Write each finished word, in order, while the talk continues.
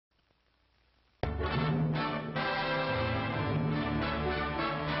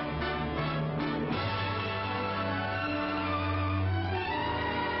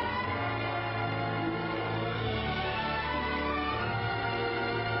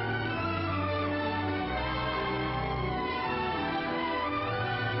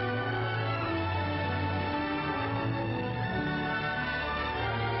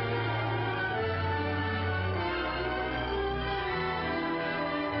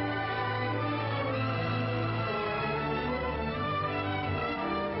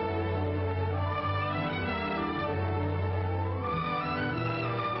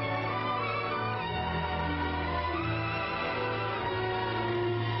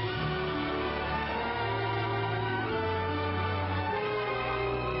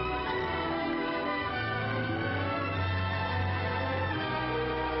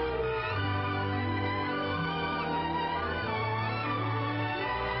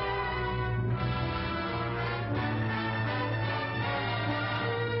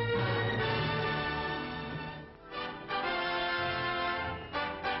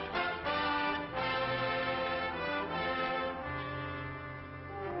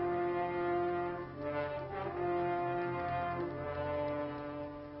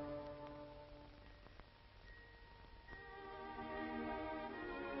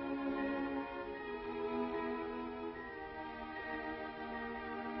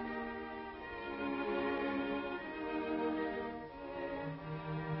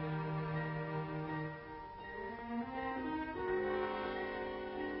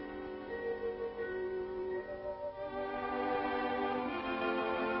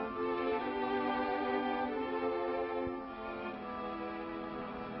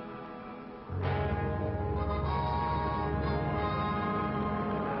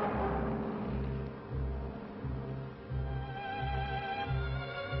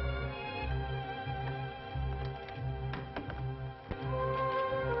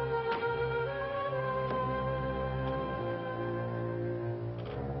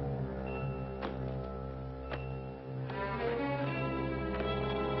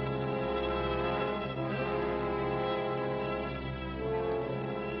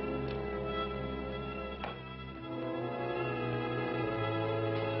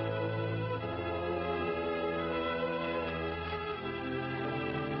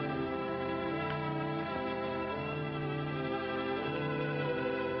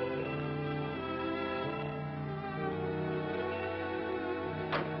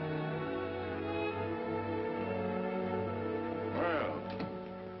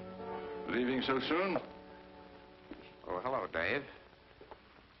Leaving so soon? Oh, hello, Dave.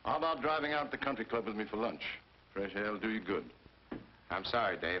 How about driving out to the country club with me for lunch? Fresh air will do you good. I'm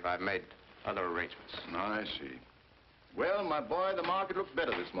sorry, Dave. I've made other arrangements. I see. Well, my boy, the market looked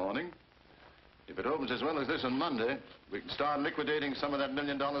better this morning. If it opens as well as this on Monday, we can start liquidating some of that $1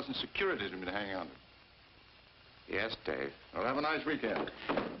 million in securities we've been hanging on to. Yes, Dave. Well, have a nice weekend.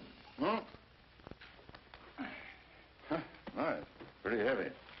 Hmm? Huh, nice. Pretty heavy.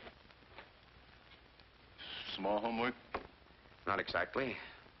 Small homework? Not exactly.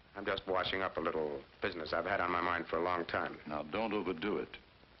 I'm just washing up a little business I've had on my mind for a long time. Now, don't overdo it.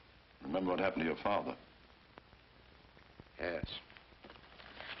 Remember what happened to your father. Yes.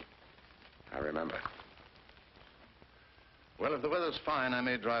 I remember. Well, if the weather's fine, I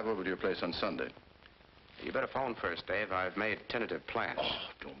may drive over to your place on Sunday. You better phone first, Dave. I've made tentative plans. Oh,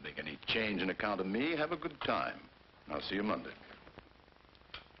 don't make any change in account of me. Have a good time. I'll see you Monday.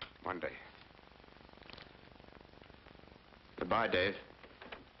 Monday. Goodbye, Dave.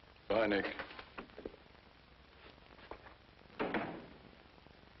 Bye, Nick.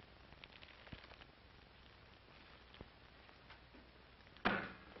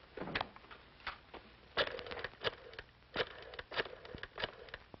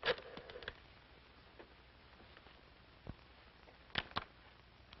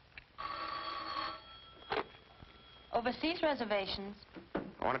 Overseas reservations.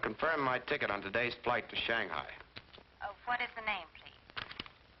 I want to confirm my ticket on today's flight to Shanghai. Oh, what is the name,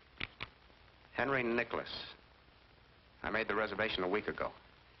 please? Henry Nicholas. I made the reservation a week ago.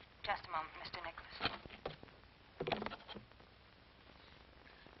 Just a moment, Mr. Nicholas.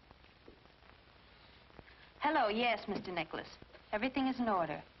 Hello, yes, Mr. Nicholas. Everything is in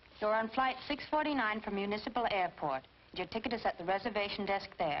order. You're on flight 649 from Municipal Airport. Your ticket is at the reservation desk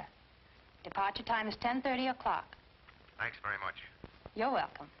there. Departure time is 10:30 o'clock. Thanks very much. You're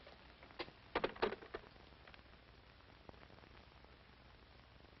welcome.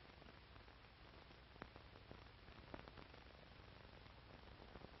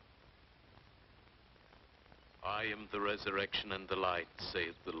 I am the resurrection and the light,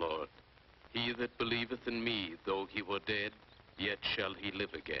 saith the Lord. He that believeth in me, though he were dead, yet shall he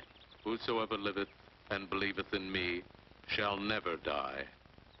live again. Whosoever liveth and believeth in me shall never die.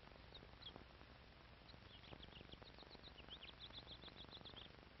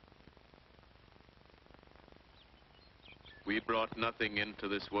 We brought nothing into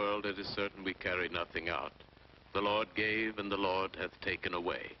this world, it is certain we carry nothing out. The Lord gave, and the Lord hath taken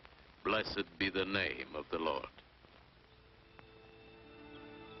away. Blessed be the name of the Lord.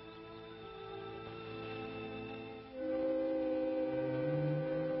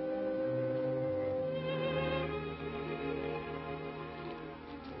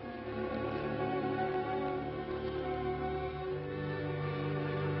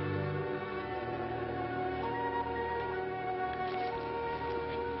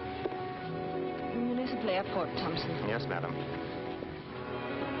 Municipal Airport, Thompson. Yes, madam.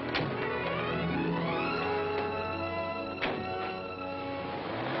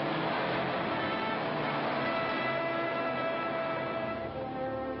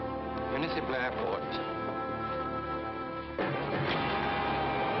 Municipal Airport.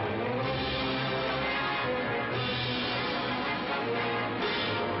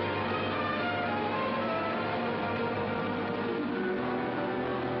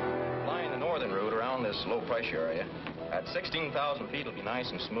 Flying the northern route around this low pressure area, at 16,000 feet it'll be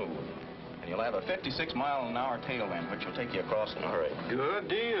nice and smooth. And you'll have a 56-mile-an-hour tailwind, which will take you across in a hurry. Good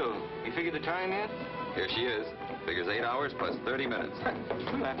deal. You figured the time yet? Here she is. Figures 8 hours plus 30 minutes.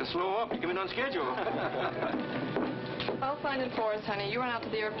 We'll have to slow up to come in on schedule. I'll find it for us, honey. You run out to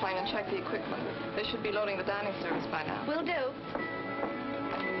the airplane and check the equipment. They should be loading the dining service by now. Will do.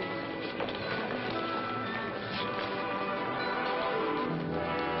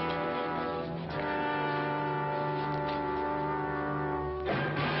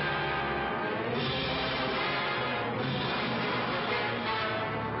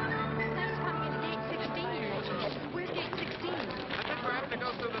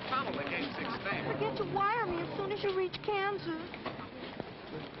 Forget to wire me as soon as you reach Kansas.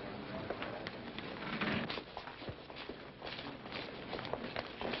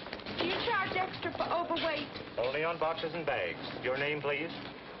 Do you charge extra for overweight? Only on boxes and bags. Your name, please?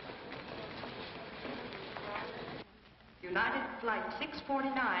 United Flight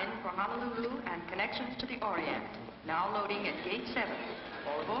 649 for Honolulu and connections to the Orient. Now loading at Gate 7.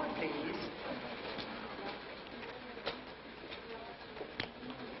 All aboard, please.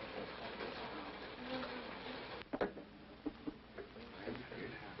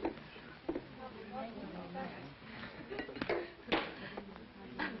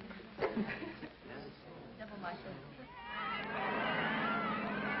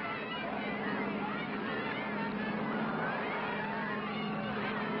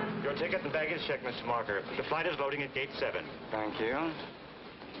 Your ticket and baggage check, Mr. Marker. The flight is loading at gate 7. Thank you.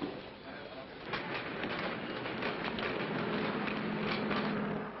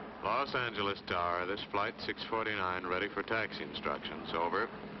 Los Angeles Tower, this flight 649, ready for taxi instructions. Over.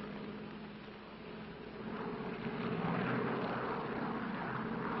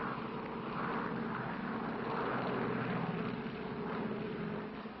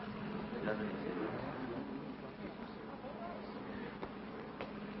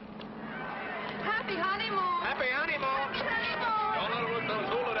 Happy honeymoon. Happy honeymoon. Don't overlook those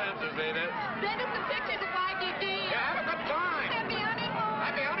hula dances, baby. Send us some pictures of YGD. Yeah, have a good time. Happy honeymoon.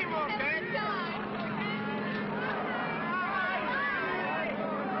 Happy honeymoon, kid. Good time.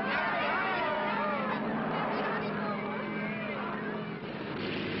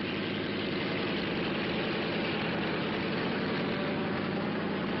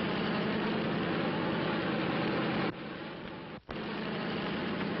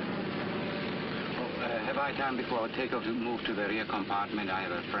 Have I time before takeoff to move to the rear compartment? I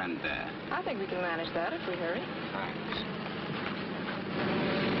have a friend there. I think we can manage that if we hurry. Thanks.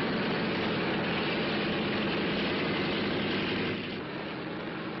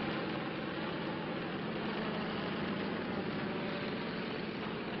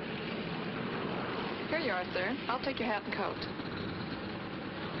 Here you are, sir. I'll take your hat and coat.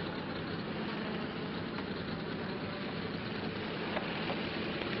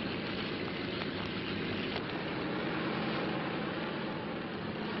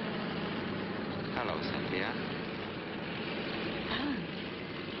 Hello, Cynthia. Alan,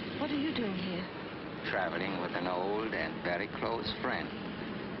 what are you doing here? Traveling with an old and very close friend.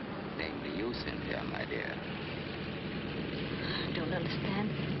 Namely you, Cynthia, my dear. I don't understand.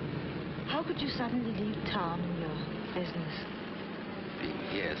 How could you suddenly leave town in your business? Being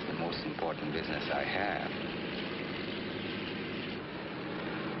here is the most important business I have.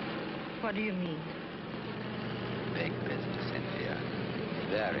 What do you mean? Big business, Cynthia.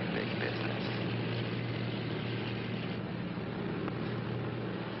 Very big business.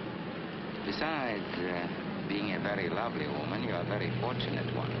 Besides being a very lovely woman, you're a very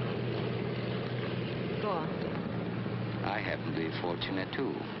fortunate one. Go on. I happen to be fortunate,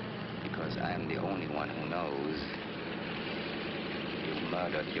 too, because I'm the only one who knows you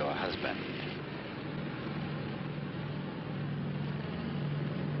murdered your husband.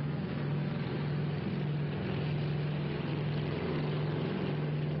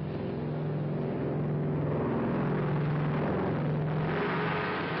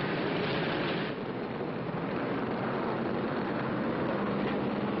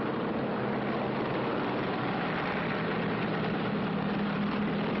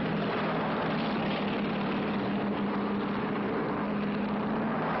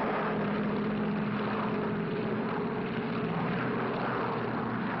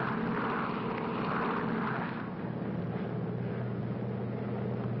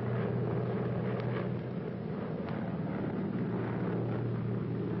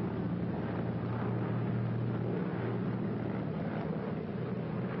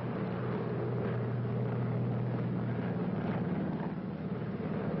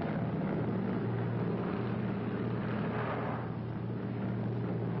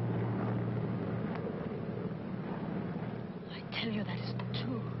 I tell you that isn't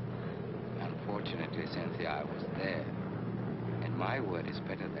true. Unfortunately, Cynthia, I was there. And my word is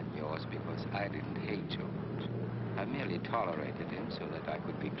better than yours because I didn't hate George. I merely tolerated him so that I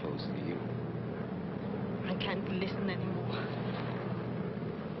could be close to you. I can't listen anymore.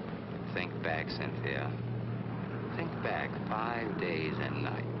 Think back, Cynthia. Think back 5 days and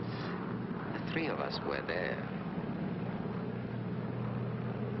nights. The three of us were there.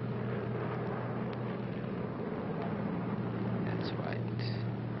 That's right.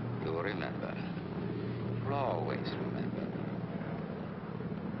 You'll remember. You'll always remember.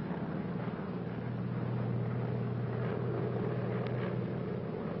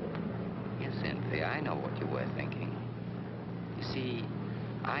 Yes, Cynthia, I know what you were thinking. You see,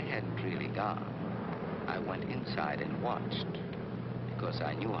 I hadn't really gone. I went inside and watched. Because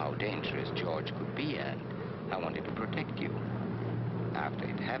I knew how dangerous George could be, and I wanted to protect you. After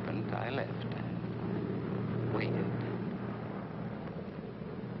it happened, I left and waited.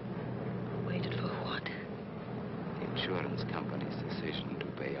 Waited for what? The insurance company's decision to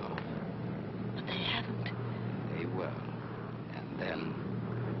pay off. But they haven't. They will. And then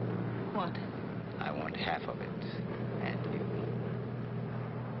What? I want half of it. And you.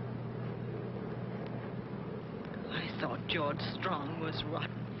 I thought George Lord Strong was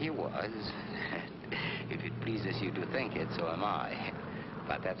rotten. He was. If it pleases you to think it, so am I.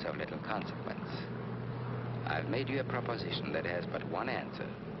 But that's of little consequence. I've made you a proposition that has but one answer.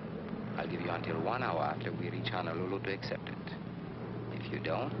 I'll give you until 1 hour after we reach Honolulu to accept it. If you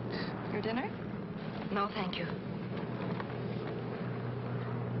don't... Your dinner? No, thank you.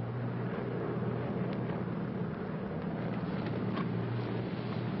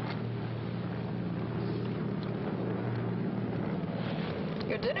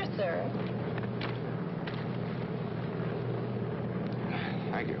 Your dinner, sir.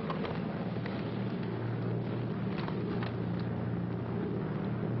 Thank you.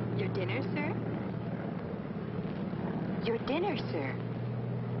 Your dinner, sir? Your dinner, sir.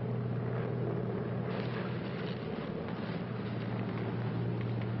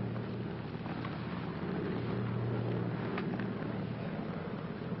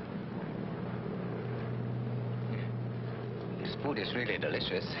 This food is really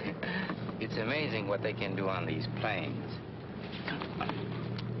delicious. It's amazing what they can do on these planes.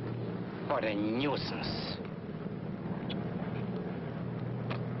 What a nuisance.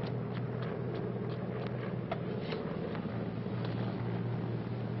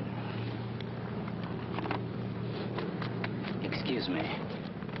 Excuse me.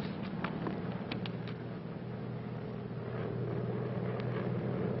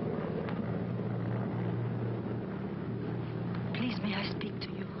 Please, may I speak to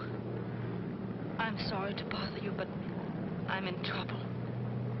you? I'm sorry to bother you, but I'm in trouble.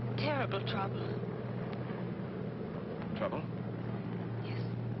 Terrible trouble. Trouble? Yes.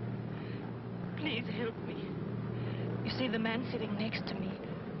 Please help me. You see, the man sitting next to me,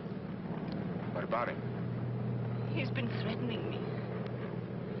 What about him? he's been threatening me.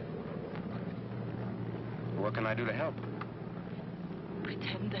 What can I do to help?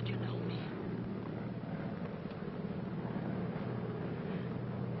 Pretend that you know me.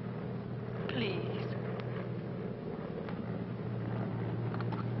 Please.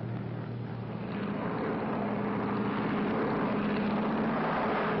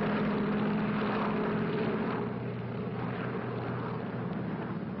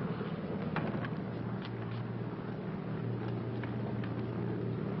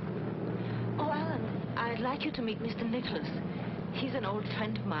 Oh, Alan, I'd like you to meet Mr. Nicholas. He's an old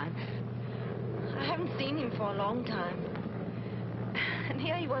friend of mine. I haven't seen him for a long time. And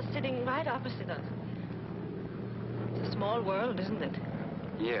here he was sitting right opposite us. It's a small world, isn't it?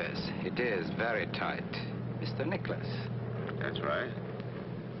 Yes, it is very tight. Mr. Nicholas. That's right.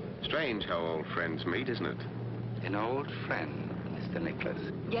 Strange how old friends meet, isn't it? An old friend, Mr. Nicholas.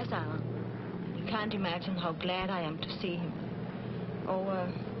 Yes, Alan. You can't imagine how glad I am to see him. Oh,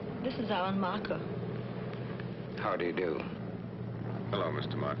 this is Alan Marker. How do you do? Hello,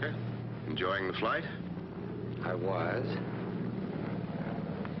 Mr. Marker. Enjoying the flight? I was.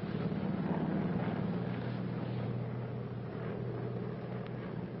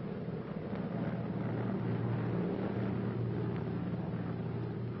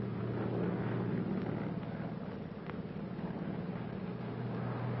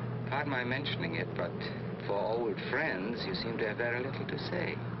 Pardon my mentioning it, but for old friends, you seem to have very little to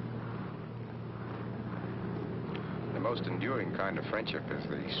say. The most enduring kind of friendship is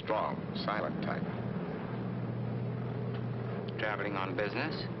the strong, silent type. Traveling on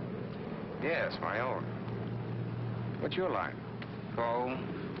business? Yes, my own. What's your line? Oh,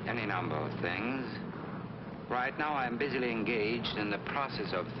 any number of things. Right now, I'm busily engaged in the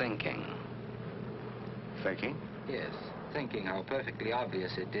process of thinking. Thinking? Yes, thinking how perfectly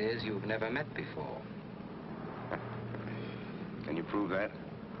obvious it is you've never met before. Can you prove that?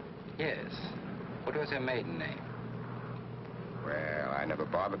 Yes. What was her maiden name? Well, I never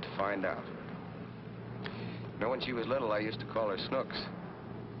bothered to find out. You know, when she was little, I used to call her Snooks.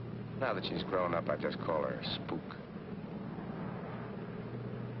 Now that she's grown up, I just call her Spook.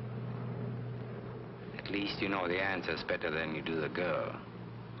 At least you know the answers better than you do the girl.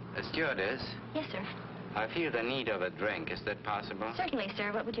 A stewardess, Yes, sir. I feel the need of a drink. Is that possible? Certainly,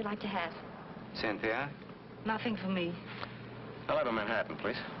 sir. What would you like to have? Cynthia, Nothing for me. I'll have a Manhattan,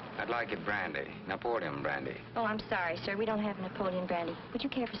 please. I'd like it brandy. Napoleon brandy. Oh, I'm sorry, sir. We don't have Napoleon brandy. Would you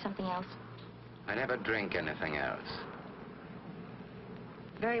care for something else? I never drink anything else.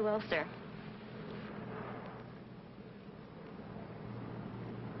 Very well, sir.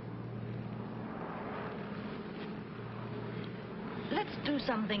 Let's do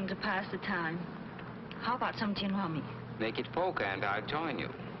something to pass the time. How about some gin rummy? Make it poker and I'll join you.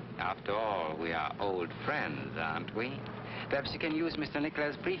 After all, we are old friends, aren't we? Perhaps you can use Mr.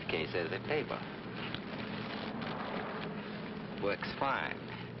 Nicholas' briefcase as a table. Works fine.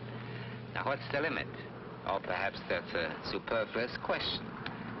 Now, what's the limit? Or perhaps that's a superfluous question.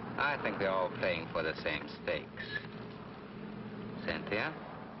 I think they're all playing for the same stakes. Cynthia?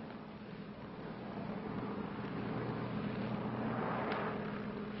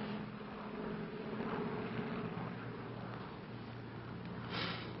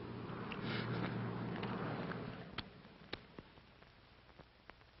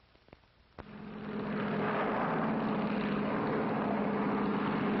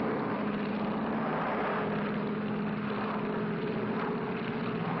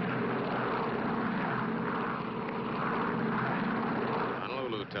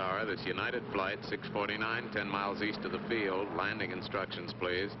 Tower, this United Flight 649, 10 miles east of the field. Landing instructions,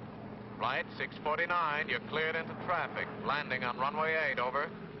 please. Flight 649, you're cleared into traffic. Landing on runway 8, over.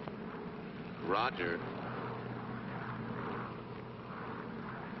 Roger.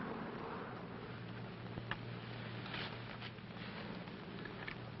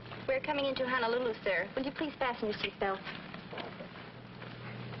 We're coming into Honolulu, sir. Will you please fasten your seatbelt?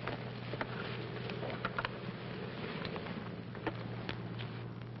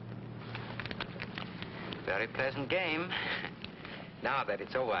 Very pleasant game. Now that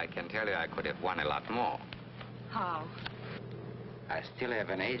it's over, I can tell you I could have won a lot more. How? I still have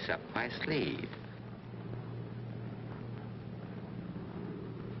an ace up my sleeve.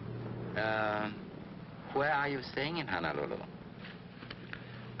 Where are you staying in Honolulu?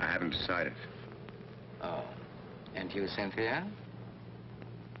 I haven't decided. Oh. And you, Cynthia?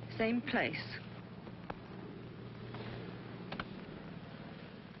 Same place.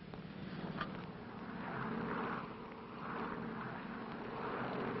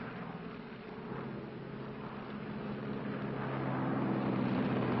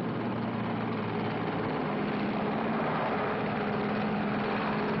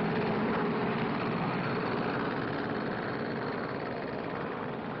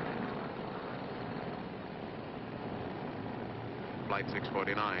 Flight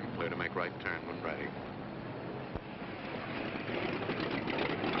 649, clear to make right turn when ready.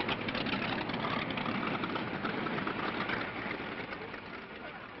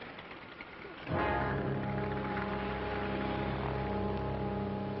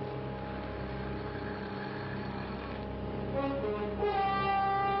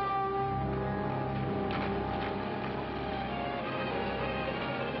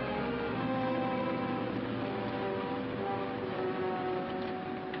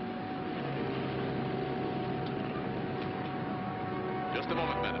 Just a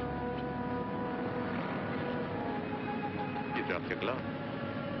moment, madam. You dropped your glove.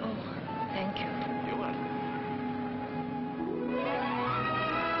 Oh, thank you. You're welcome.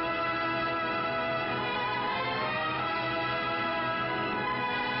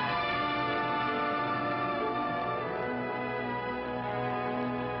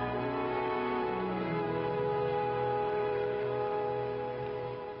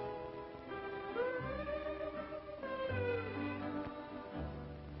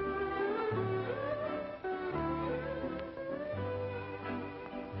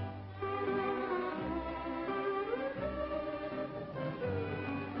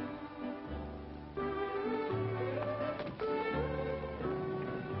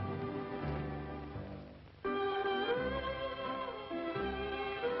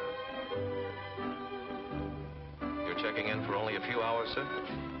 Checking in for only a few hours, sir?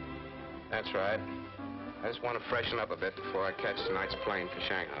 That's right. I just want to freshen up a bit before I catch tonight's plane for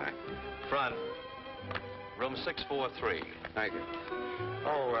Shanghai. Front. Room 643. Thank you.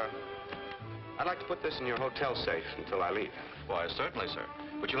 Oh, I'd like to put this in your hotel safe until I leave. Why, certainly, sir.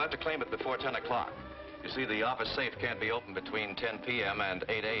 But you'll have to claim it before 10 o'clock. You see, the office safe can't be opened between 10 p.m. and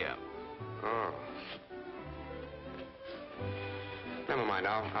 8 a.m. Oh. Never mind.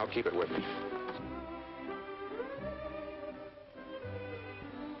 I'll keep it with me.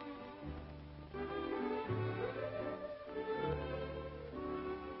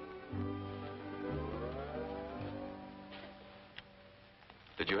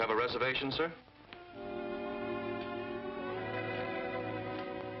 Did you have a reservation, sir?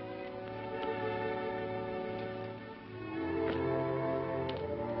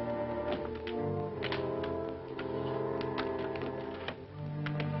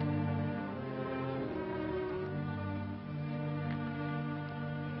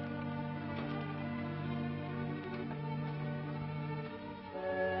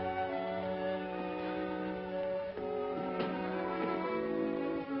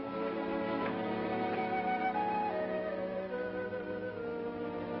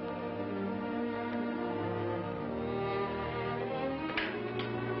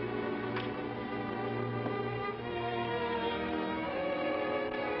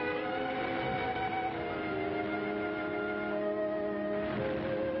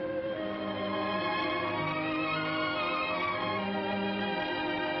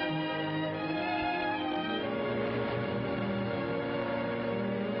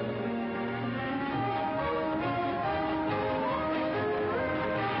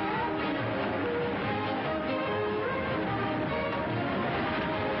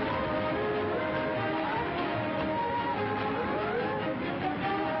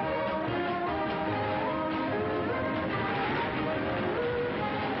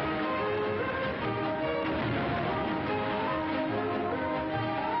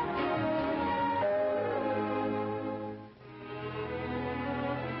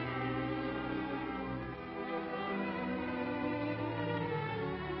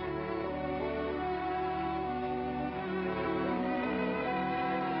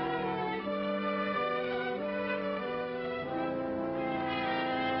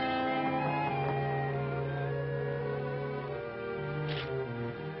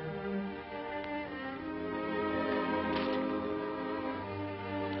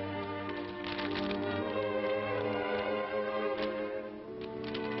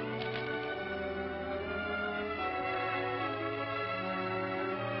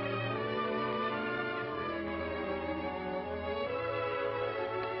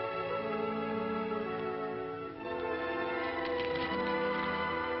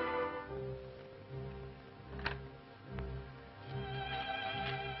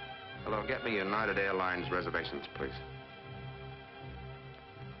 Hello, get me United Airlines reservations, please.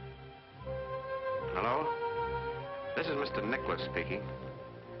 Hello? This is Mr. Nicholas speaking.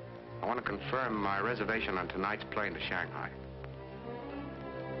 I want to confirm my reservation on tonight's plane to Shanghai.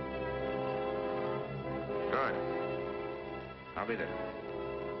 Good. I'll be there.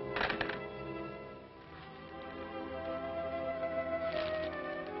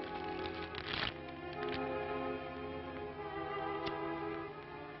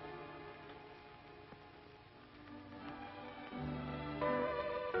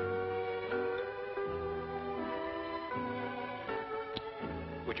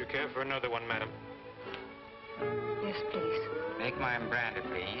 Would you care for another one, madam? Yes, please. Make mine branded,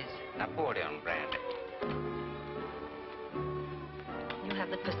 please. Napoleon branded. You have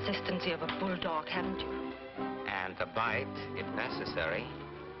the persistency of a bulldog, haven't you? And the bite, if necessary.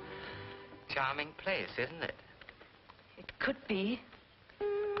 Charming place, isn't it? It could be.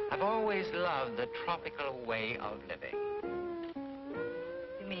 I've always loved the tropical way of living.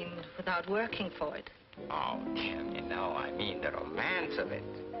 You mean without working for it? Oh, you know, I mean the romance of it.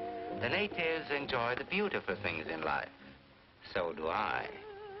 The natives enjoy the beautiful things in life. So do I.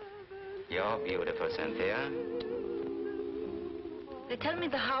 You're beautiful, Cynthia. They tell me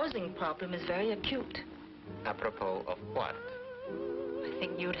the housing problem is very acute. Apropos of what? I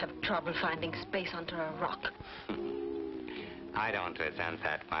think you'd have trouble finding space under a rock. I don't resent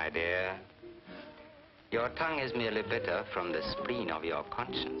that, my dear. Your tongue is merely bitter from the spleen of your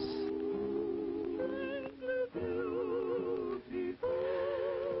conscience.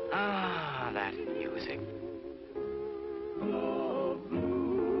 Ah, that music.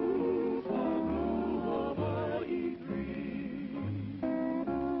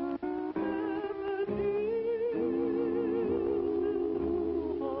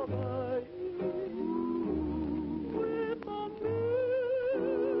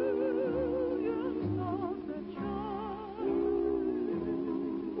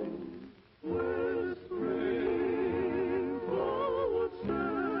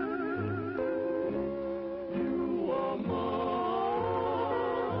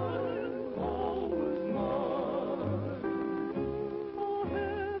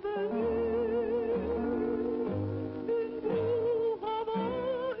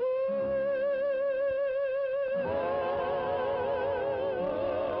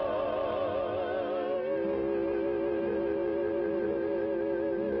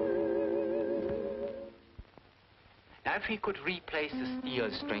 If he could replace the steel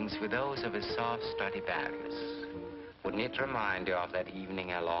strings with those of his soft Stradivarius, wouldn't it remind you of that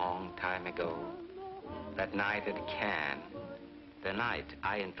evening a long time ago? That night at Cannes, the night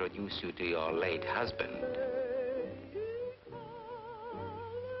I introduced you to your late husband.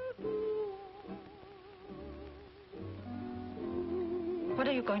 What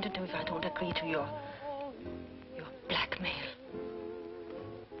are you going to do if I don't agree to your blackmail?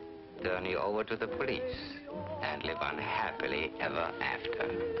 Turn you over to the police and live unhappily ever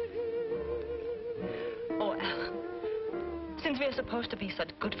after. Oh, Alan, since we're supposed to be such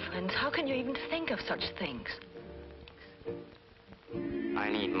good friends, how can you even think of such things?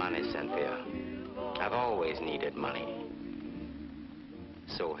 I need money, Cynthia. I've always needed money.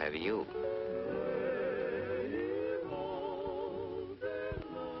 So have you.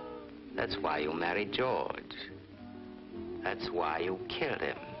 That's why you married George. That's why you killed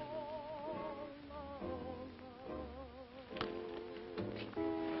him.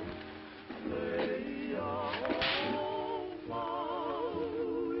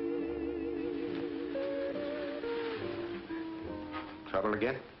 Trouble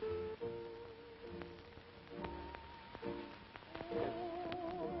again?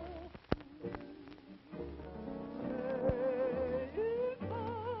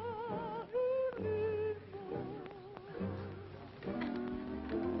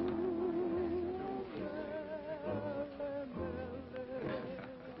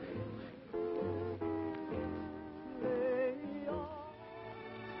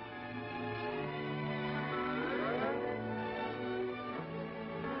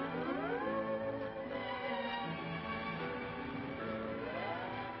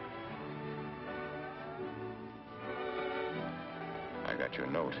 I got your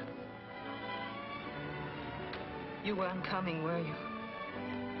note. You weren't coming, were you?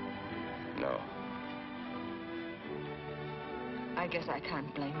 No. I guess I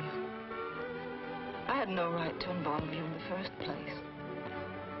can't blame you. I had no right to involve you in the first place.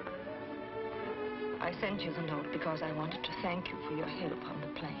 I sent you the note because I wanted to thank you for your help on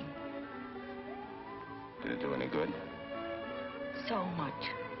the plane. Did it do any good? So much.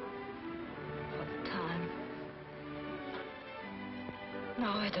 For the time. No,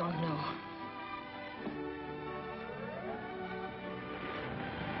 I don't know.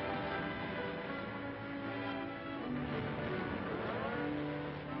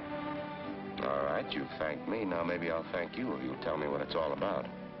 All right, you thanked me. Now maybe I'll thank you if you'll tell me what it's all about.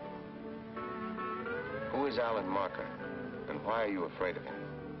 Who is Alan Marker? And why are you afraid of him?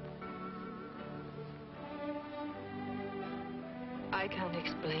 I can't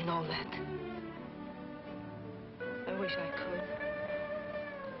explain all that. I wish I could.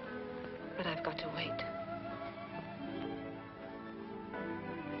 But I've got to wait.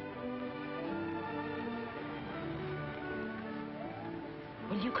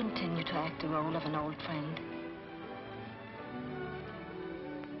 Will you continue to act the role of an old friend?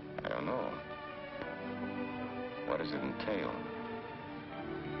 I don't know. What does it entail?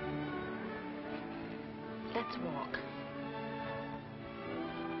 Let's walk.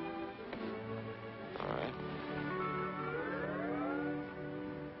 All right.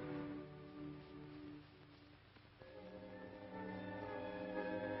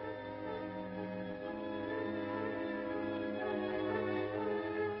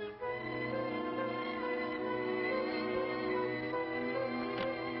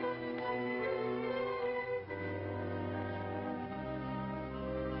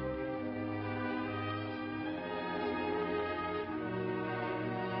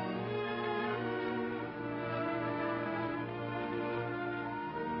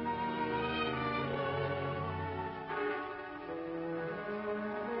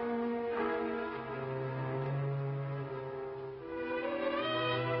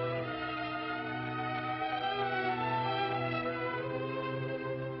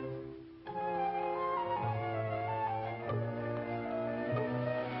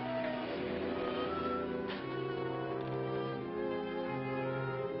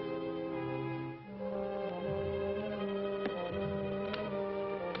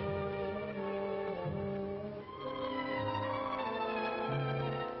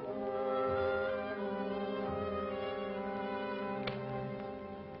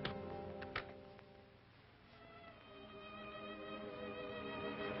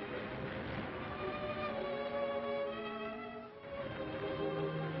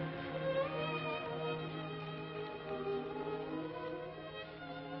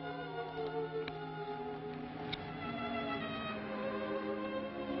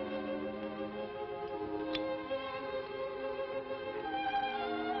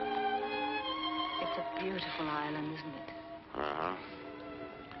 Beautiful island, isn't it? Uh-huh.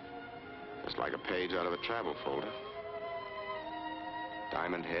 Just like a page out of a travel folder.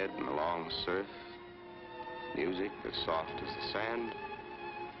 Diamond Head and the long surf. Music as soft as the sand.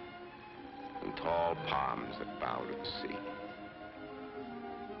 And tall palms that bow to the sea.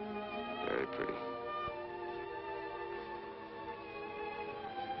 Very pretty.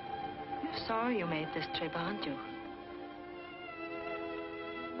 You're sorry you made this trip, aren't you?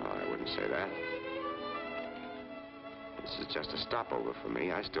 Oh, I wouldn't say that. This is just a stopover for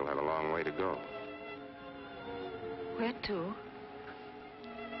me. I still have a long way to go. Where to?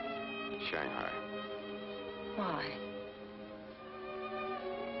 Shanghai. Why?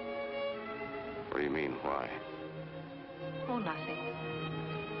 What do you mean, why? Oh, nothing.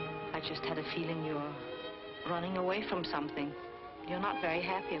 I just had a feeling you're running away from something. You're not very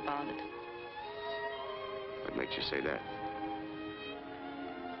happy about it. What makes you say that?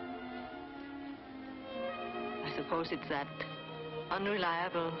 I suppose it's that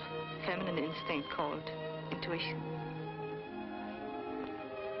unreliable feminine instinct called intuition.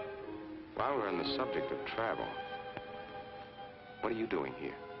 While we're on the subject of travel, what are you doing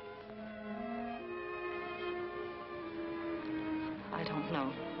here? I don't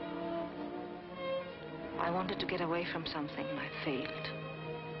know. I wanted to get away from something and I failed.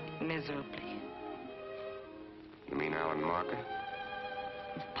 Miserably. You mean Alan Marker?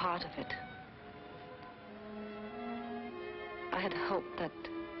 It's part of it. I had hoped that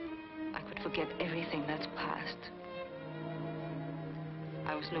I could forget everything that's past.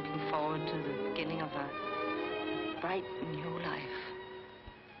 I was looking forward to the beginning of a bright new life.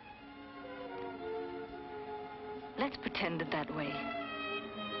 Let's pretend it that way.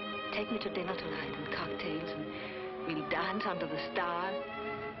 Take me to dinner tonight and cocktails, and we'll dance under the stars.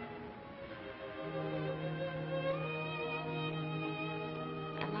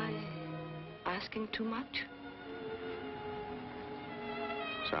 Am I asking too much?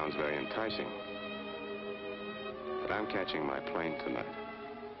 Sounds very enticing. But I'm catching my plane tonight.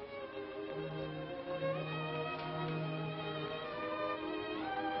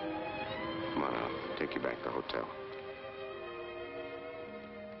 Come on, I'll take you back to the hotel.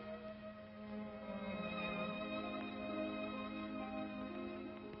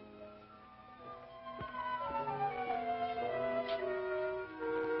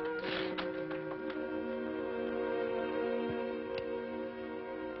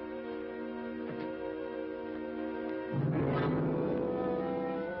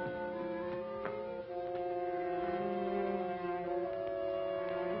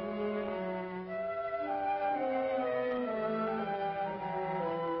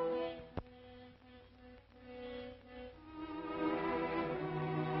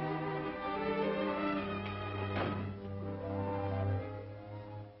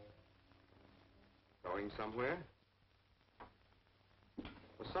 somewhere.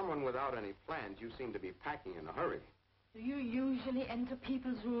 For someone without any plans, you seem to be packing in a hurry. Do you usually enter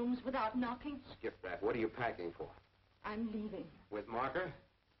people's rooms without knocking? Skip that. What are you packing for? I'm leaving. With Marker?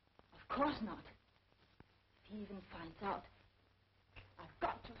 Of course not. If he even finds out, I've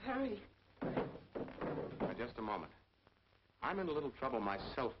got to hurry. Now, just a moment. I'm in a little trouble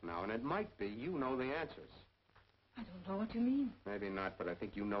myself now, and it might be you know the answers. I don't know what you mean. Maybe not, but I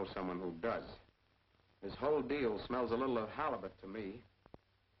think you know someone who does. This whole deal smells a little of halibut to me.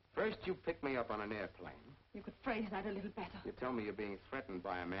 First, you pick me up on an airplane. You could phrase that a little better. You tell me you're being threatened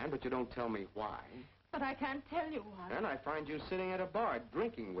by a man, but you don't tell me why. But I can't tell you why. Then I find you sitting at a bar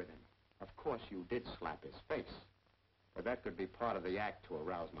drinking with him. Of course, you did slap his face. But that could be part of the act to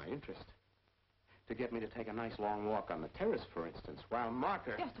arouse my interest. To get me to take a nice long walk on the terrace, for instance, while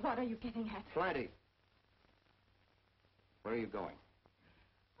Marker... Just what are you getting at? Plenty. Where are you going?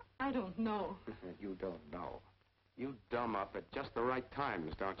 I don't know. You don't know. You dumb up at just the right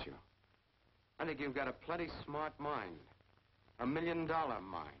times, don't you? I think you've got a plenty smart mind. $1 million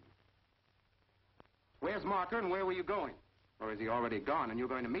mind. Where's Marker and where were you going? Or is he already gone and you're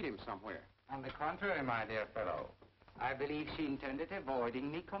going to meet him somewhere? On the contrary, my dear fellow, I believe she intended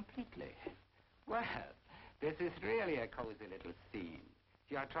avoiding me completely. Well, this is really a cozy little scene.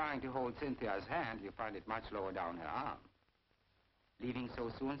 If you are trying to hold Cynthia's hand, you find it much lower down her arm. Leaving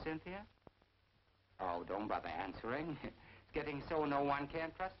so soon, Cynthia? Oh, don't bother answering. It's getting so no one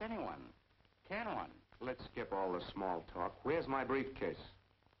can trust anyone. Can one? Let's skip all the small talk. Where's my briefcase?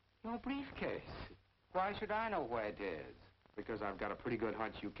 Your briefcase? Why should I know where it is? Because I've got a pretty good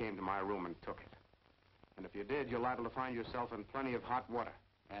hunch you came to my room and took it. And if you did, you're liable to find yourself in plenty of hot water.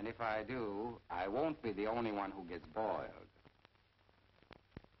 And if I do, I won't be the only one who gets boiled.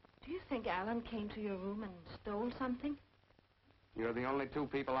 Do you think Alan came to your room and stole something? You're the only two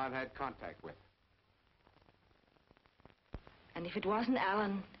people I've had contact with. And if it wasn't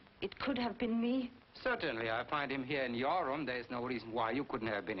Alan, it could have been me? Certainly. I find him here in your room. There's no reason why you couldn't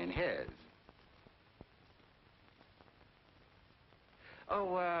have been in his.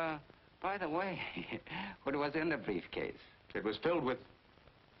 Oh, by the way, what was in the briefcase? It was filled with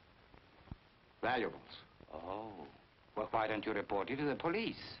valuables. Oh. Well, why don't you report it to the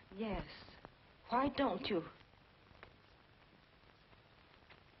police? Yes. Why don't you?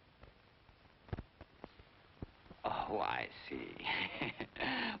 Oh, I see.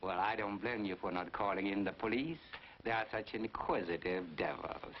 Well, I don't blame you for not calling in the police. They are such inquisitive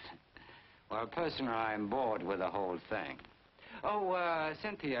devils. Well, personally, I'm bored with the whole thing. Oh,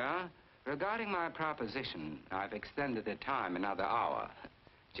 Cynthia, regarding my proposition, I've extended the time another hour.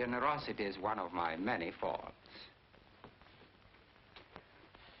 Generosity is one of my many faults.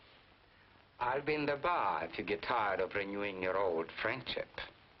 I'll be in the bar if you get tired of renewing your old friendship.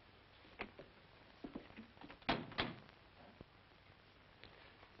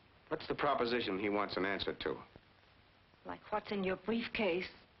 What's the proposition he wants an answer to? Like what's in your briefcase,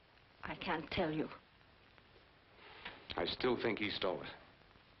 I can't tell you. I still think he stole it.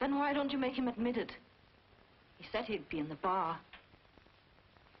 Then why don't you make him admit it? He said he'd be in the bar.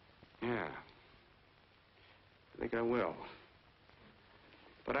 Yeah. I think I will.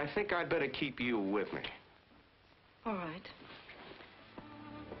 But I think I'd better keep you with me. All right.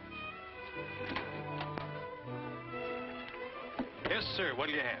 Yes, sir. What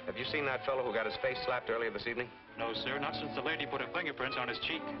do you have? Have you seen that fellow who got his face slapped earlier this evening? No, sir. Not since the lady put her fingerprints on his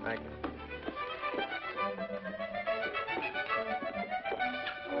cheek. Thank you.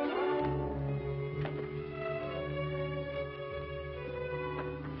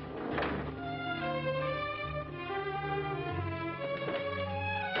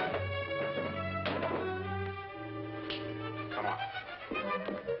 Come on.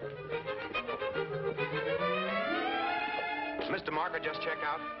 Mr. Marker just check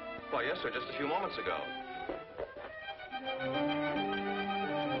out? Why, yes, sir. Just a few moments ago.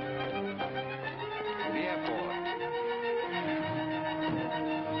 The airport.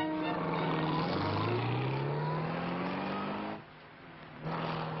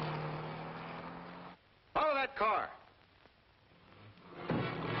 Follow that car.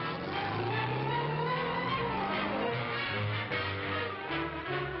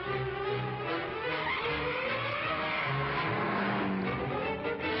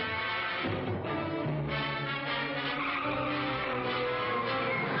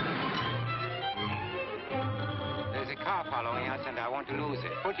 There's a car following us, and I want to lose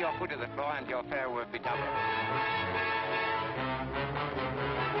it. Put your foot to the floor, and your fare will be doubled.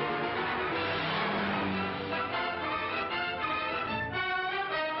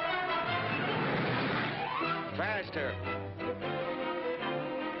 Faster.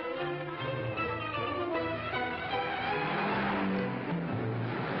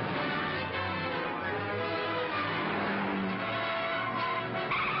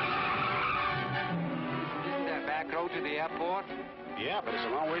 road to the airport? Yeah, but it's a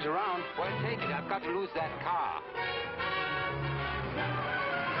long ways around. Well, take it. I've got to lose that car.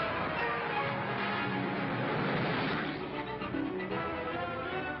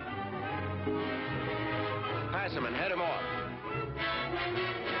 Pass him and head him off.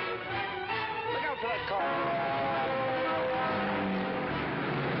 Look out for that car.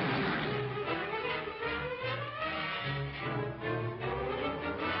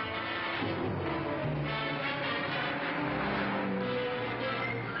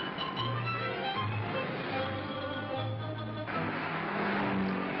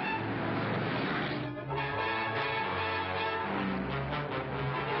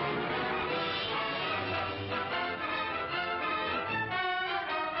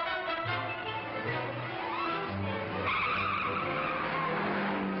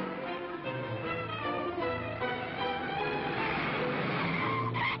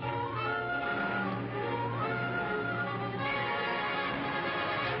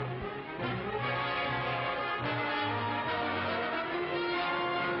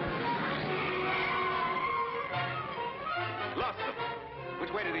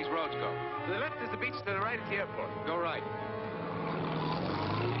 Which way do these roads go? To the left is the beach, to the right is the airport. Go right.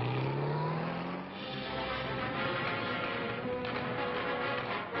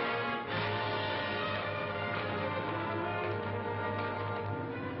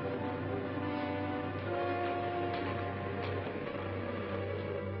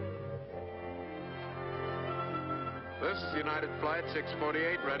 This is United Flight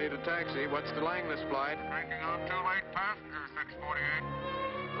 648, ready to taxi. What's delaying this flight? Taking on 2 late passengers, 648.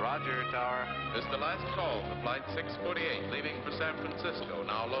 Roger, Tower. This is the last call for Flight 648, leaving for San Francisco,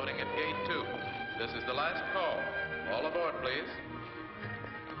 now loading at Gate 2. This is the last call. All aboard, please.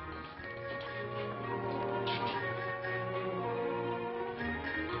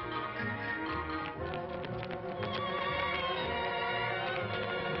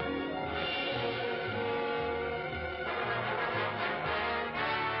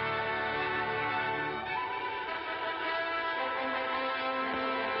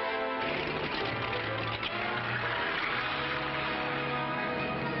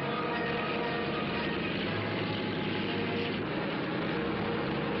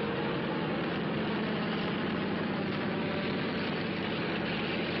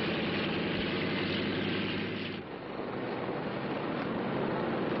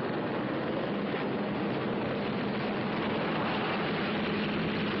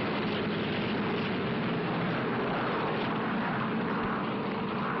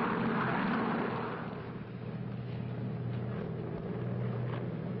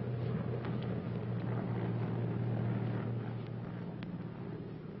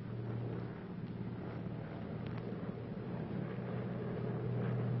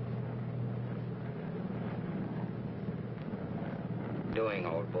 Doing,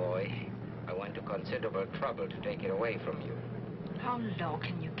 old boy. I went to considerable trouble to take it away from you. How low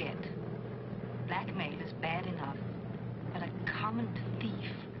can you get? Blackmail is bad enough, but a common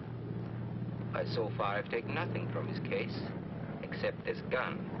thief. So far, I've taken nothing from his case, except this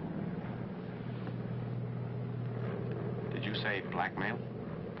gun. Did you say blackmail?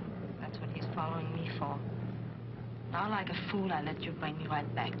 That's what he's following me for. Now, like a fool, I let you bring me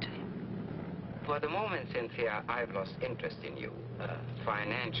right back to him. For the moment, Cynthia, I've lost interest in you.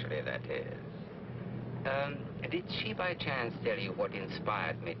 Financially, that is. Did she by chance tell you what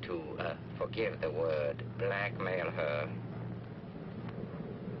inspired me to, forgive the word, blackmail her?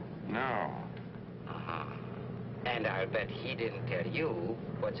 No. Uh-huh. And I'll bet he didn't tell you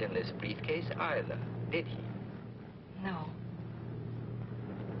what's in this briefcase either, did he? No.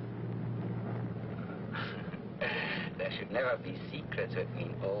 There should never be secrets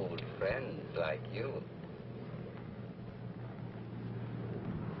between old friends like you.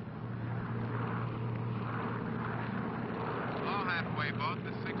 All halfway boat,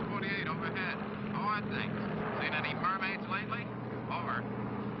 the 648 overhead. How are things? Seen any mermaids lately? Over.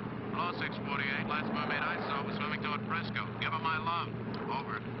 Hello, 648. Last mermaid I saw was swimming toward Frisco. Give her my love.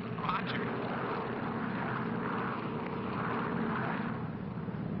 Over. Roger.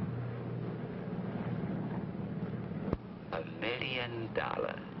 $1 million.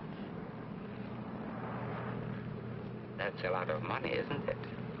 That's a lot of money, isn't it?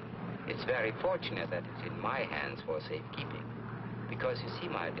 It's very fortunate that it's in my hands for safekeeping. Because you see,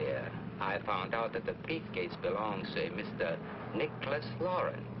 my dear, I found out that the briefcase belongs to a Mr. Nicholas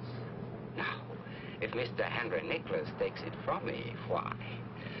Lawrence. Now, if Mr. Henry Nicholas takes it from me, why,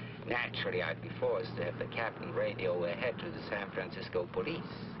 naturally I'd be forced to have the captain radio ahead to the San Francisco police.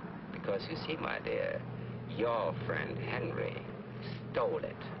 Because you see, my dear, your friend Henry stole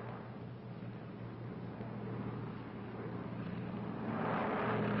it.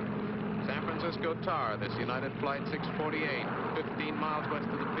 Frisco Tower. This United Flight 648, 15 miles west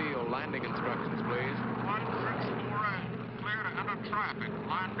of the field. Landing instructions, please. 16 red, clear to enter traffic.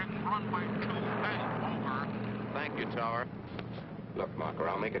 Landing runway 28, over. Thank you, Tower. Look, Marker,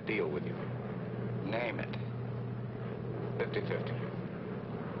 I'll make a deal with you. Name it. 50-50.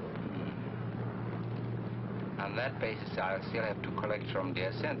 On that basis, I'll still have to collect from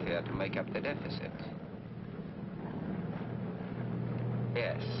dear Cynthia to make up the deficit.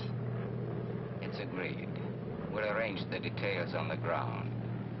 Yes. It's agreed. We'll arrange the details on the ground.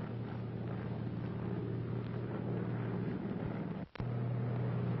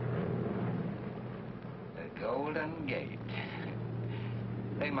 The Golden Gate.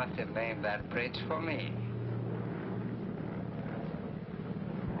 They must have named that bridge for me.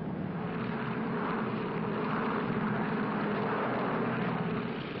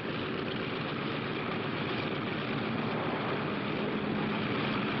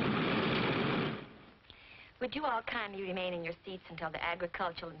 Would you all kindly remain in your seats until the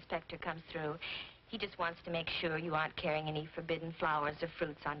agricultural inspector comes through? He just wants to make sure you aren't carrying any forbidden flowers or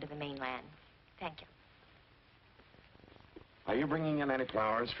fruits onto the mainland. Thank you. Are you bringing in any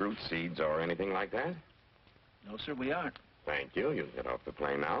flowers, fruit, seeds, or anything like that? No, sir, we aren't. Thank you. You can get off the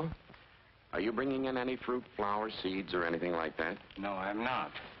plane now. Are you bringing in any fruit, flowers, seeds, or anything like that? No, I'm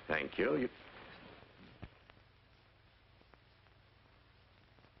not. Thank you.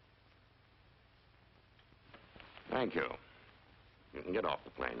 Thank you. You can get off the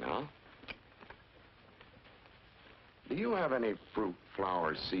plane now. Do you have any fruit,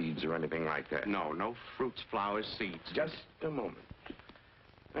 flowers, seeds, or anything like that? No, no fruits, flowers, seeds. Just a moment.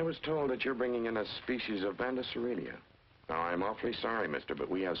 I was told that you're bringing in a species of Bandacerelia. Now, I'm awfully sorry, mister, but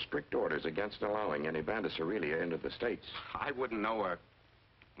we have strict orders against allowing any Bandacerelia into the States. I wouldn't know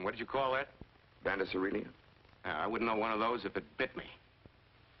what did you call that? Bandacerelia? I wouldn't know one of those if it bit me.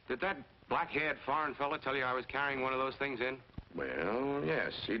 Did that black-haired foreign fella tell you I was carrying one of those things in? Well,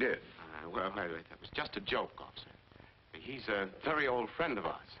 yes, he did. Well, that was just a joke, officer. He's a very old friend of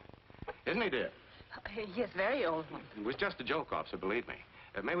ours. Isn't he, dear? Yes, very old one. It was just a joke, officer, believe me.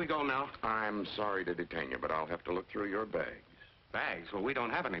 May we go now? I'm sorry to detain you, but I'll have to look through your bags. Bags? Well, we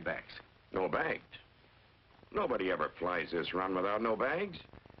don't have any bags. No bags? Nobody ever flies this run without no bags.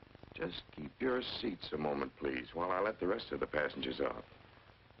 Just keep your seats a moment, please, while I let the rest of the passengers off.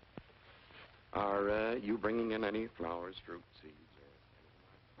 Are you bringing in any flowers, fruit, seeds,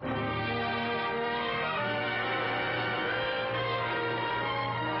 or anything?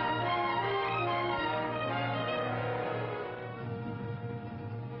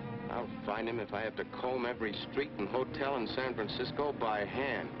 I'll find him if I have to comb every street and hotel in San Francisco by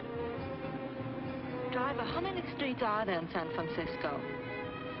hand. Driver, how many streets are there in San Francisco?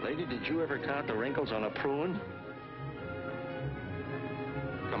 Lady, did you ever count the wrinkles on a prune?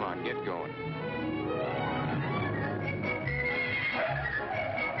 Come on, get going.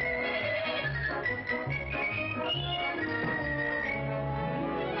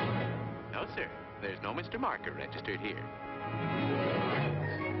 No, sir. There's no Mr. Marker registered here.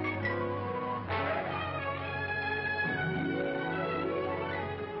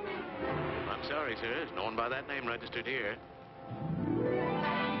 I'm sorry, sir. There's no one by that name registered here.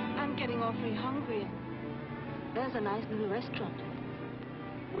 I'm getting awfully hungry. There's a nice little restaurant.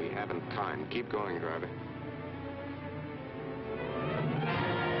 We haven't time. Keep going, driver.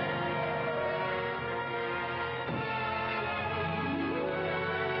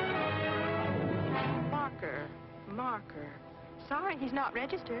 Marker. Sorry, he's not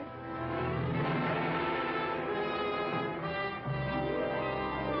registered.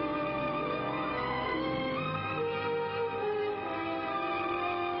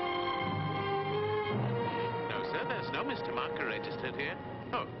 No, sir, there's no Mr. Marker registered here.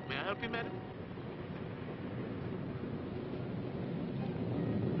 Oh, may I help you, madam?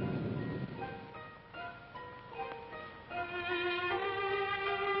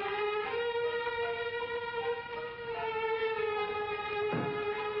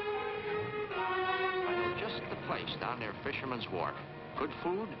 Down near Fisherman's Wharf. Good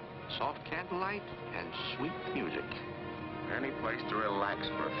food, soft candlelight, and sweet music. Any place to relax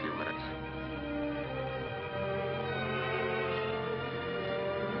for a few minutes.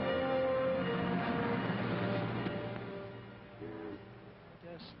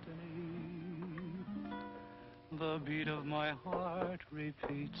 Destiny, the beat of my heart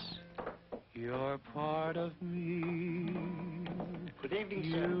repeats. You're part of me. Good evening,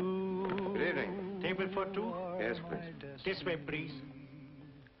 sir. Good evening. Table for two? Yes, please. This way, please.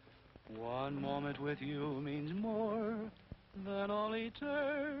 One moment with you means more than all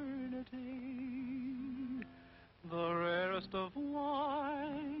eternity. The rarest of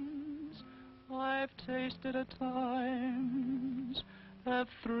wines, I've tasted at times, have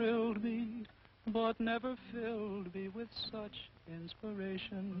thrilled me, but never filled me with such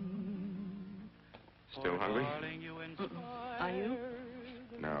inspiration. Still hungry? Are you?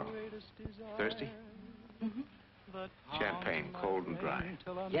 No. Thirsty? Mm-hmm. Champagne, cold and dry.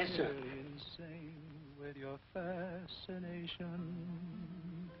 Yes, sir. With your fascination,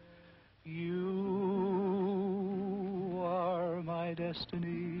 you are my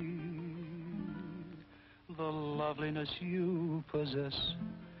destiny. The loveliness you possess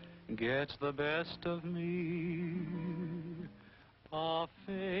gets the best of me. Our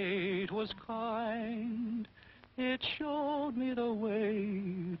fate was kind. It showed me the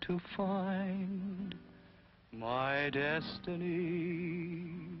way to find my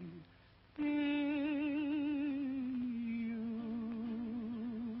destiny in you.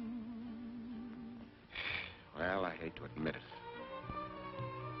 Well, I hate to admit it.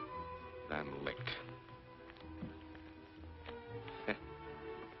 I'm licked.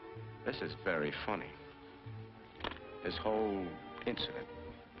 This is very funny. This whole incident,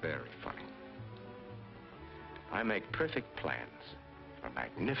 very funny. I make perfect plans for a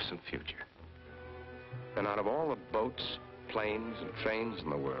magnificent future. Then out of all the boats, planes, and trains in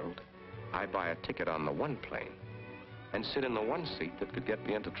the world, I buy a ticket on the one plane and sit in the one seat that could get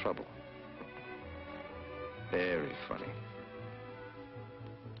me into trouble. Very funny.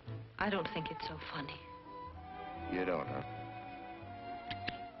 I don't think it's so funny. You don't, huh?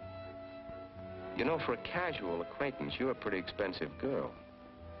 You know, for a casual acquaintance, you're a pretty expensive girl.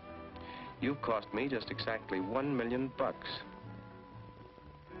 You've cost me just exactly $1 million.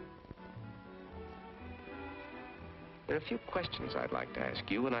 There are a few questions I'd like to ask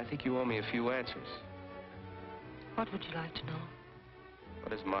you, and I think you owe me a few answers. What would you like to know?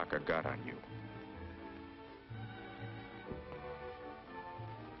 What has Marker got on you?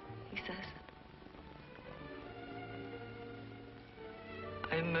 He says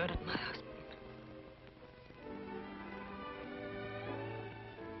that I murdered my husband.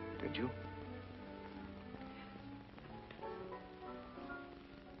 Did you?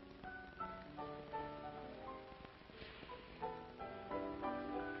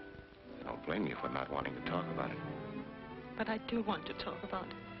 I don't blame you for not wanting to talk about it. But I do want to talk about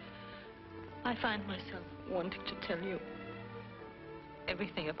it. I find myself wanting to tell you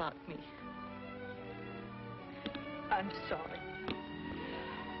everything about me. I'm sorry.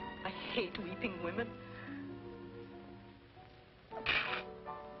 I hate weeping women.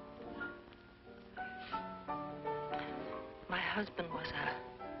 My husband was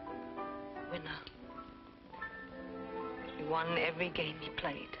a winner. He won every game he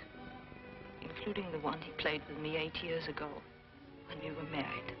played, including the one he played with me 8 years ago when we were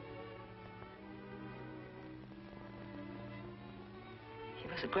married. He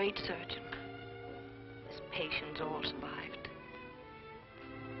was a great surgeon. His patients all survived.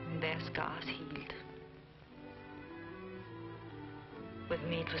 And their scars healed. With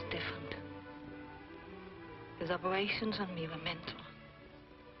me, it was different. His operations on me were mental.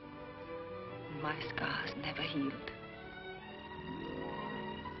 My scars never healed.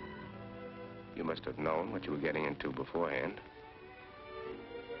 You must have known what you were getting into beforehand.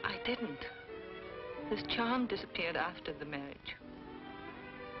 I didn't. His charm disappeared after the marriage.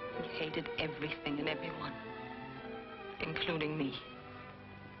 He hated everything and everyone, including me.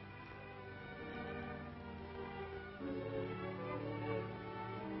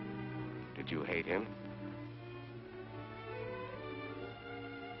 Did you hate him?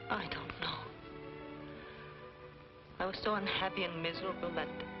 I don't know. I was so unhappy and miserable that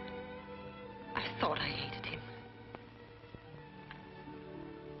I thought I hated him.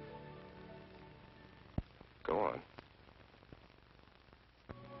 Go on.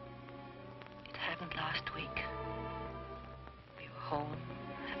 It happened last week. We were home,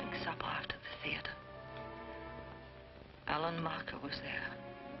 having supper after the theater. Alan Marker was there.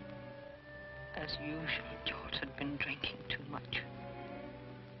 As usual, George had been drinking too much.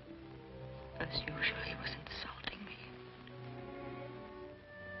 As usual, he was insulting me.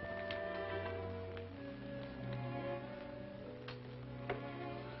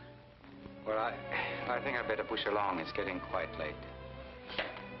 Well, I think I'd better push along. It's getting quite late.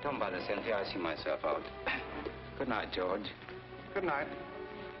 Don't bother, Cynthia. I see myself out. Good night, George. Good night.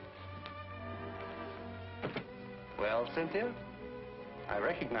 Well, Cynthia, I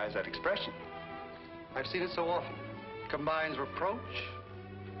recognize that expression. I've seen it so often. It combines reproach,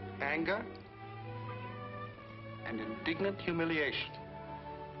 anger, and indignant humiliation.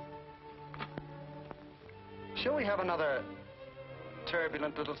 Shall we have another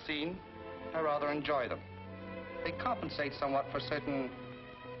turbulent little scene? I rather enjoy them. They compensate somewhat for certain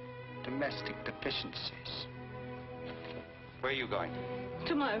domestic deficiencies. Where are you going?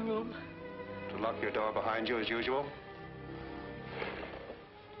 To my room. To lock your door behind you as usual?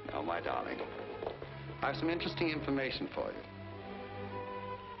 No, my darling. I have some interesting information for you.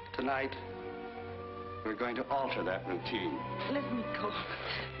 Tonight, we're going to alter that routine. Let me go.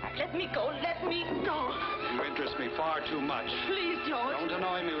 Let me go. Let me go. You interest me far too much. Please, George. Don't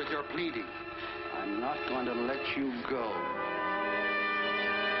annoy me with your pleading. I'm not going to let you go.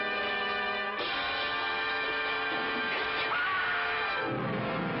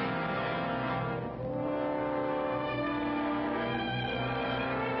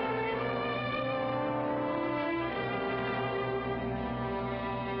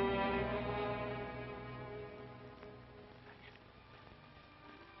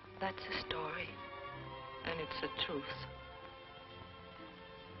 That's a story, and it's the truth.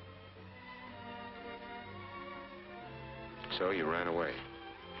 So you ran away.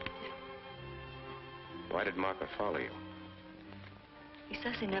 Why did Martha follow you? He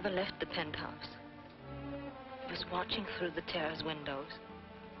says he never left the penthouse. He was watching through the terrace windows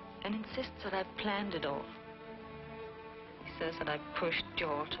and insists that I planned it all. He says that I pushed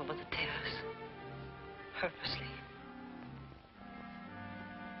George over the terrace, purposely.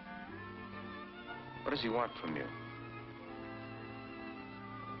 What does he want from you?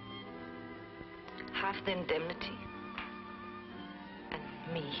 Half the indemnity.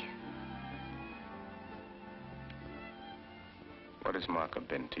 And me. What has Martha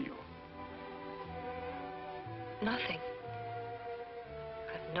been to you? Nothing.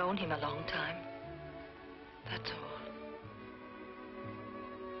 I've known him a long time. That's all.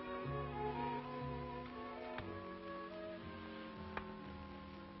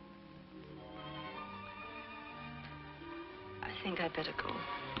 I think I'd better go.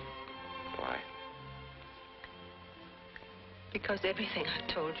 Why? Because everything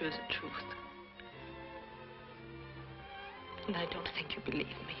I told you is the truth. And I don't think you believe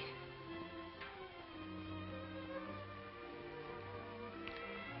me.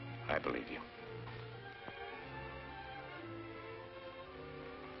 I believe you.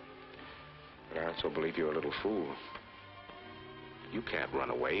 But I also believe you're a little fool. You can't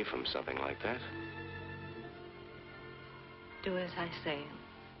run away from something like that. Do as I say,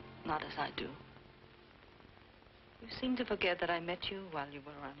 not as I do. You seem to forget that I met you while you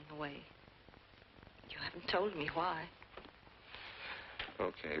were running away. You haven't told me why.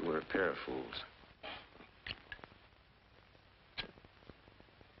 Okay, we're a pair of fools.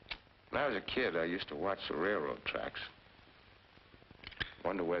 When I was a kid, I used to watch the railroad tracks.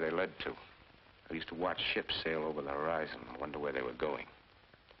 Wonder where they led to. I used to watch ships sail over the horizon and wonder where they were going.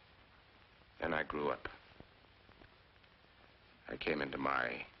 Then I grew up. I came into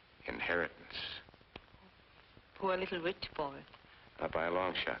my inheritance. Poor little rich boy. Not by a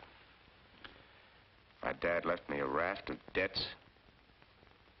long shot. My dad left me a raft of debts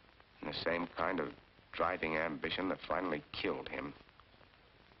and the same kind of driving ambition that finally killed him.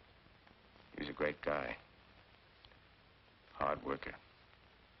 He was a great guy. Hard worker.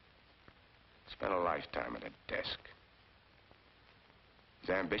 Spent a lifetime at a desk. His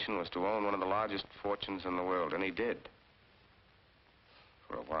ambition was to own one of the largest fortunes in the world, and he did.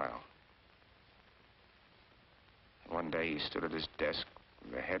 For a while. One day he stood at his desk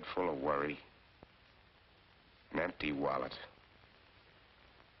with a head full of worry, an empty wallet,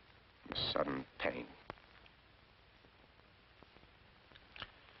 and a sudden pain.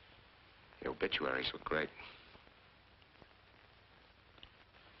 The obituaries were great.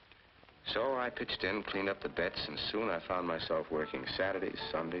 So I pitched in, cleaned up the bets, and soon I found myself working Saturdays,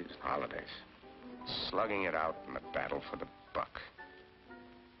 Sundays, holidays, slugging it out in the battle for the buck.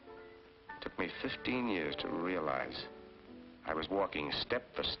 It took me 15 years to realize I was walking step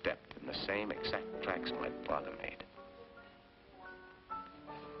for step in the same exact tracks my father made.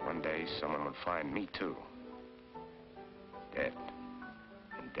 One day, someone would find me, too. Dead.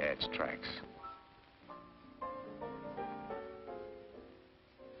 In Dad's tracks.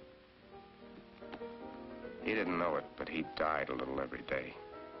 He didn't know it, but he died a little every day.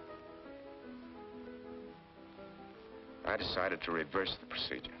 I decided to reverse the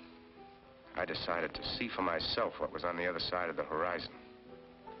procedure. I decided to see for myself what was on the other side of the horizon.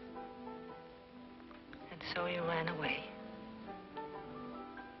 And so you ran away.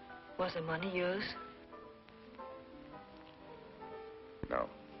 Was the money yours? No.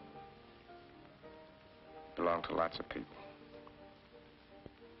 Belonged to lots of people.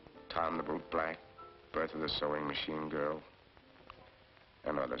 Tom the Boot Black, Bertha the Sewing Machine Girl,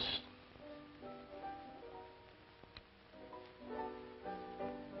 and others.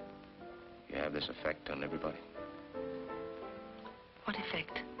 You have this effect on everybody? What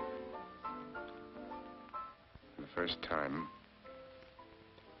effect? first time,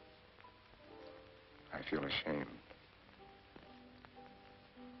 I feel ashamed.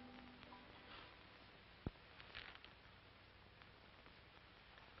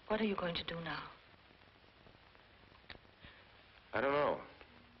 What are you going to do now? I don't know.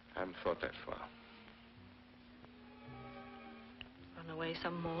 I haven't thought that far. Run away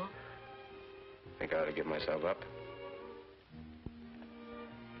some more? Think I ought to give myself up?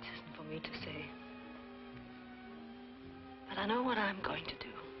 It isn't for me to say. But I know what I'm going to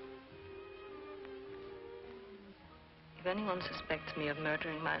do. If anyone suspects me of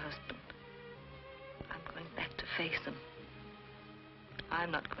murdering my husband, I'm going back to face them.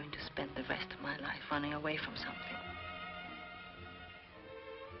 I'm not going to spend the rest of my life running away from something.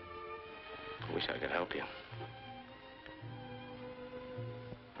 I wish I could help you.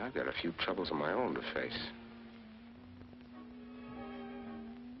 I've got a few troubles of my own to face.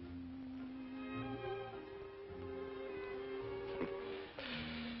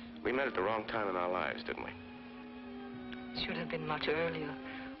 We met at the wrong time in our lives, didn't we? It should have been much earlier,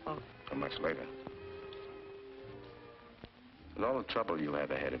 or much later. With all the trouble you have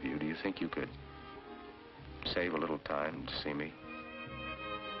ahead of you, do you think you could save a little time to see me?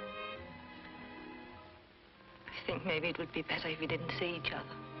 I think maybe it would be better if we didn't see each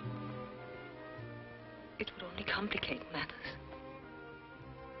other. It would only complicate matters.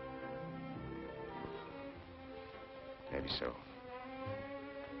 Maybe so.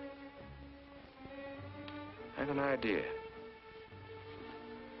 I have an idea.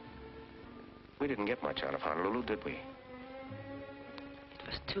 We didn't get much out of Honolulu, did we? It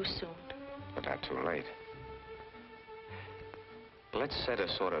was too soon. But not too late. Let's set a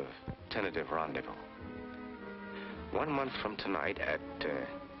sort of tentative rendezvous. 1 month from tonight at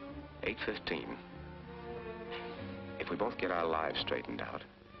 8:15. If we both get our lives straightened out,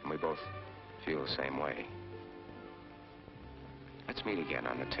 and we both feel the same way, let's meet again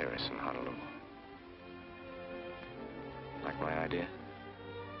on the terrace in Honolulu. Like my idea?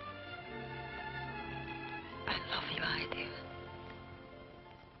 I love your idea.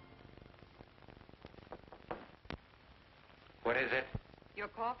 What is it? Your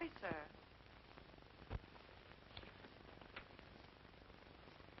coffee, sir.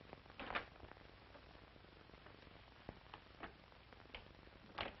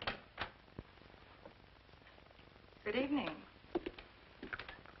 Good evening.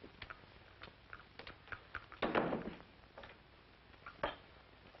 The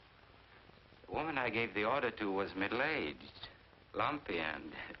woman I gave the order to was middle-aged, lumpy,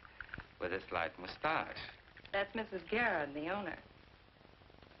 and with a slight mustache. That's Mrs. Garrett, the owner.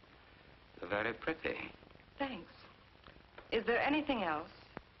 Very pretty. Thanks. Is there anything else?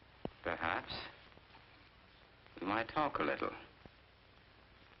 Perhaps. We might talk a little.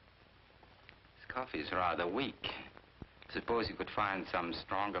 This coffee's rather weak. Suppose you could find some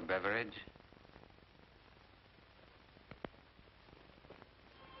stronger beverage?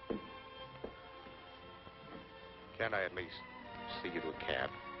 Can't I at least see you to a cab?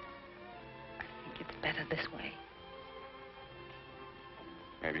 I think it's better this way.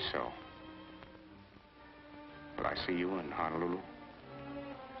 Maybe so. Will I see you in Honolulu?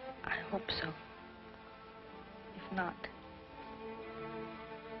 I hope so. If not,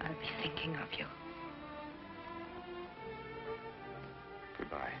 I'll be thinking of you.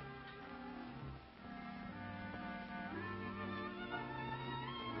 Goodbye.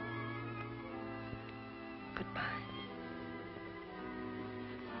 Goodbye.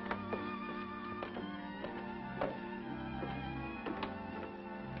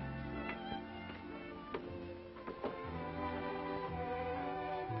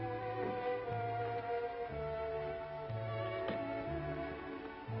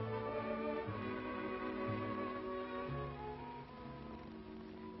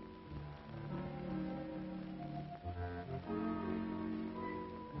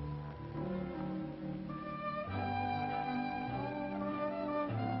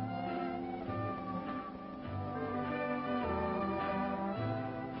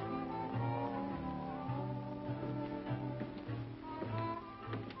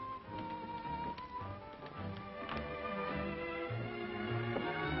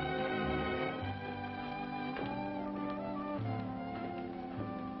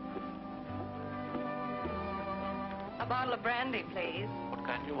 A bottle of brandy, please. What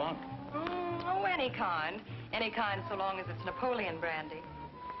kind do you want? Oh, any kind. Any kind so long as it's Napoleon brandy.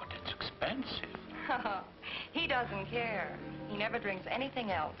 But it's expensive. He doesn't care. He never drinks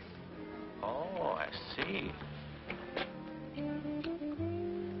anything else. Oh, I see.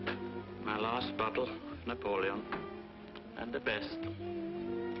 My last bottle, Napoleon. And the best.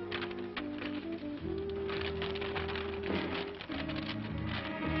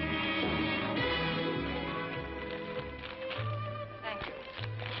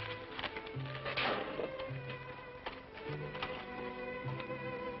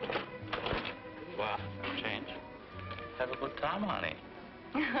 Come, honey.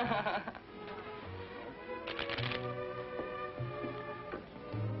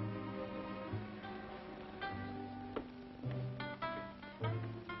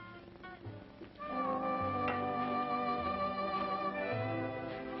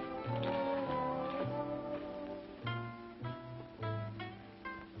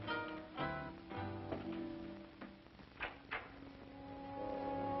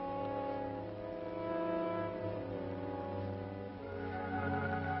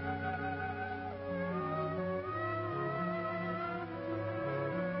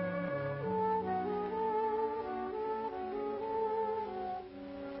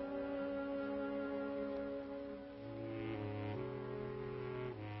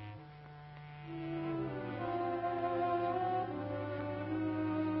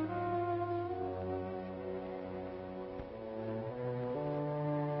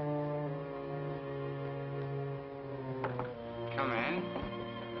 Come in.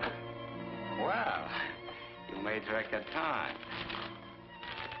 Well, you made record time.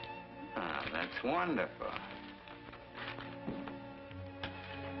 Ah, that's wonderful.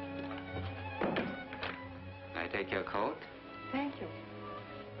 Can I take your coat? Thank you.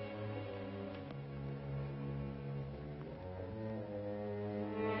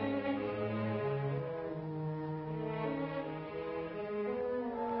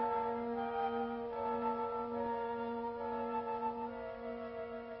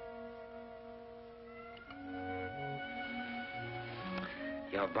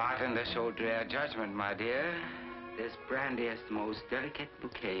 Your bartender showed rare judgment, my dear. This brandy is the most delicate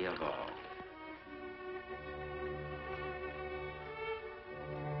bouquet of all.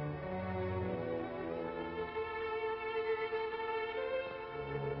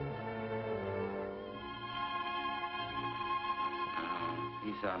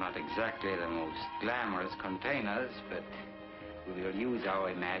 These are not exactly the most glamorous containers, but we will use our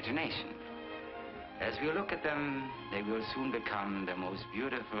imagination. As we look at them, they will soon become the most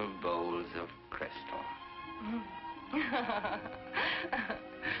beautiful bowls of crystal.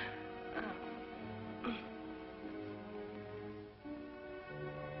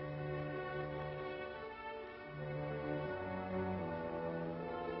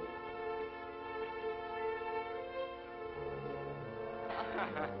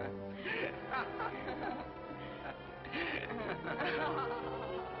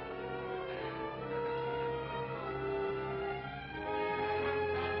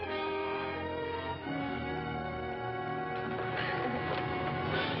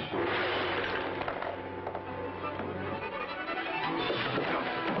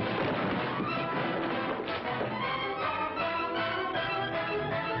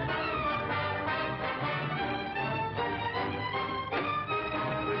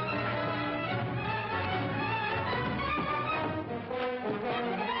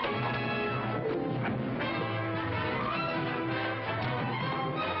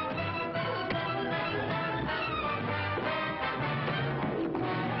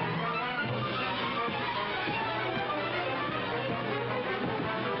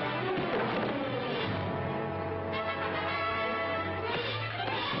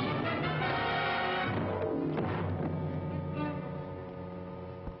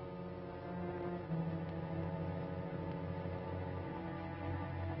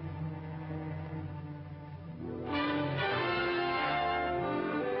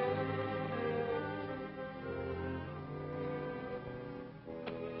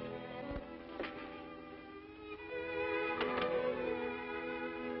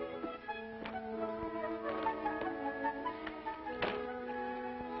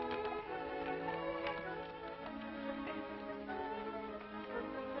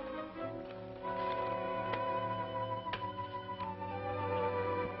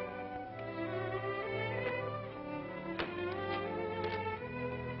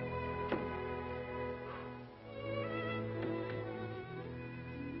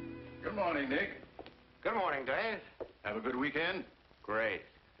 Good morning, Nick. Good morning, Dave. Have a good weekend? Great.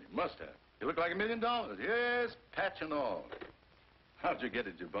 You must have. You look like $1 million. Yes, patch and all. How'd you get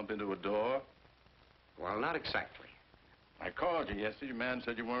it? Did you bump into a door? Well, not exactly. I called you yesterday. Your man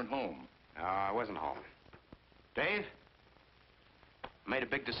said you weren't home. No, I wasn't home. Dave, I made a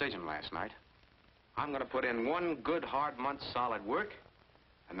big decision last night. I'm going to put in one good hard month's solid work,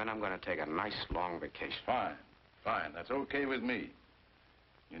 and then I'm going to take a nice long vacation. Fine. Fine. That's okay with me.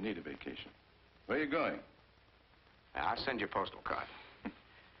 You need a vacation. Where are you going? I'll send you a postal card.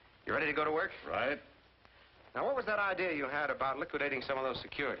 You ready to go to work? Right. Now, what was that idea you had about liquidating some of those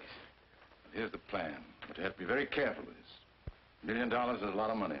securities? Here's the plan. But you have to be very careful with this. $1 million is a lot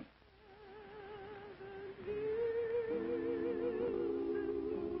of money.